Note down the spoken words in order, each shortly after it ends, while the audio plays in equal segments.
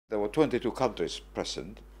There were 22 countries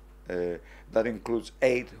present. That includes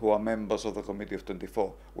 8 who are members of the Committee of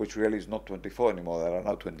 24, which really is not 24 anymore, there are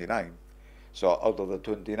now 29. So out of the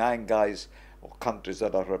 29 guys or countries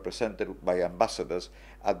that are represented by ambassadors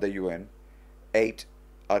at the UN, 8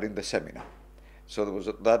 are in the seminar. So there was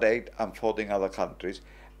that 8 and 14 other countries,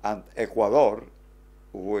 and Ecuador,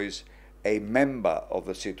 who is a member of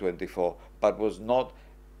the C24 but was not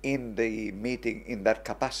in the meeting in that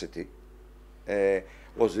capacity,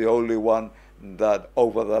 was the only one that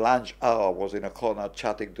over the lunch hour was in a corner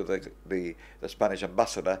chatting to the Spanish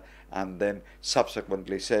ambassador, and then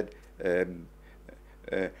subsequently said,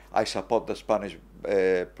 I support the Spanish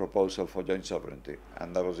proposal for joint sovereignty,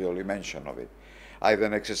 and that was the only mention of it. I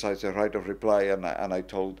then exercised the right of reply, and I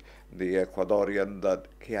told the Ecuadorian that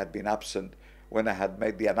he had been absent when I had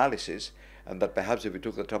made the analysis, and that perhaps if he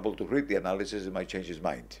took the trouble to read the analysis, he might change his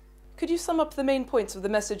mind. Could you sum up the main points of the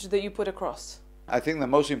message that you put across? I think the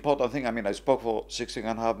most important thing, I spoke for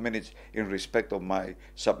 16.5 minutes in respect of my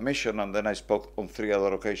submission, and then I spoke on 3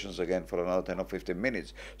 other occasions again for another 10 or 15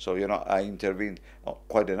 minutes. So, I intervened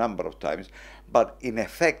quite a number of times. But in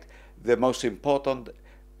effect, the most important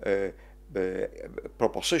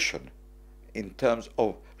proposition in terms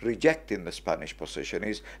of rejecting the Spanish position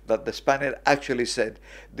is that the Spaniard actually said,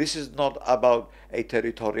 this is not about a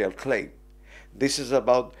territorial claim. This is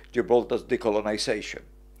about Gibraltar's decolonization.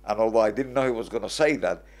 And although I didn't know he was going to say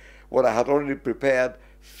that, what I had already prepared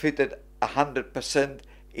fitted 100%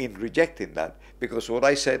 in rejecting that. Because what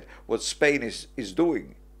I said, what Spain is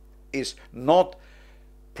doing is not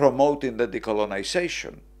promoting the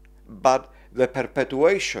decolonization, but the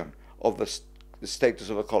perpetuation of the status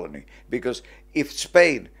of a colony. Because if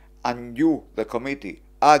Spain and you, the committee,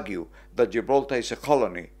 argue that Gibraltar is a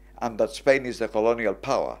colony and that Spain is the colonial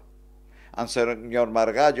power, and Senor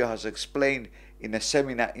Margallo has explained in a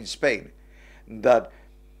seminar in Spain that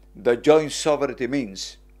the joint sovereignty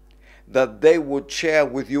means that they would share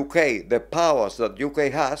with UK the powers that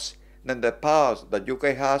UK has, then the powers that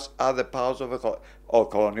UK has are the powers of a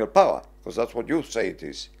colonial power, because that's what you say it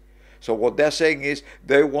is. So what they're saying is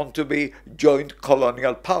they want to be joint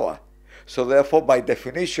colonial power. So therefore, by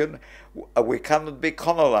definition, we cannot be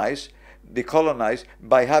decolonized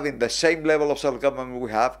by having the same level of self-government we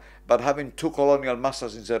have, but having 2 colonial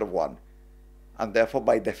masters instead of 1. And therefore,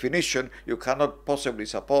 by definition, you cannot possibly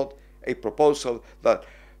support a proposal that,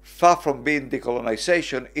 far from being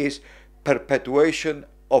decolonization, is perpetuation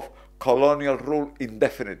of colonial rule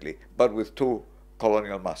indefinitely, but with 2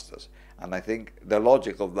 colonial masters. And I think the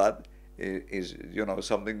logic of that is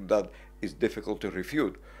something that is difficult to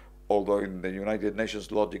refute, although in the United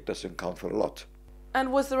Nations logic doesn't count for a lot.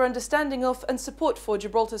 And was there understanding of and support for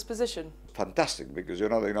Gibraltar's position? Fantastic, because they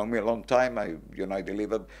know me a long time. I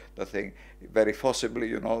delivered the thing very forcibly.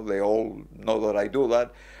 They all know that I do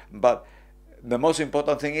that. But the most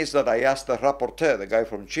important thing is that I asked the rapporteur, the guy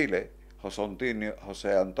from Chile, Jose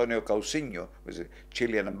Antonio Cauciño, who is a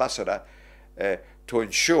Chilean ambassador, to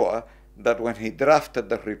ensure that when he drafted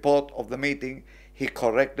the report of the meeting, he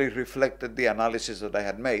correctly reflected the analysis that I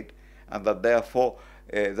had made, and that therefore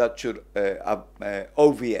that should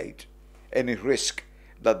obviate any risk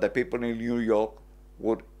that the people in New York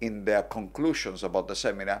would, in their conclusions about the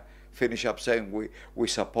seminar, finish up saying we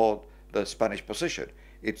support the Spanish position.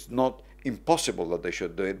 It's not impossible that they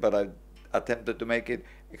should do it, but I attempted to make it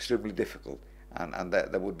extremely difficult. And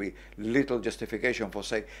there would be little justification for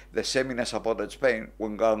saying the seminar supported Spain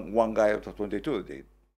when one guy out of 22 did.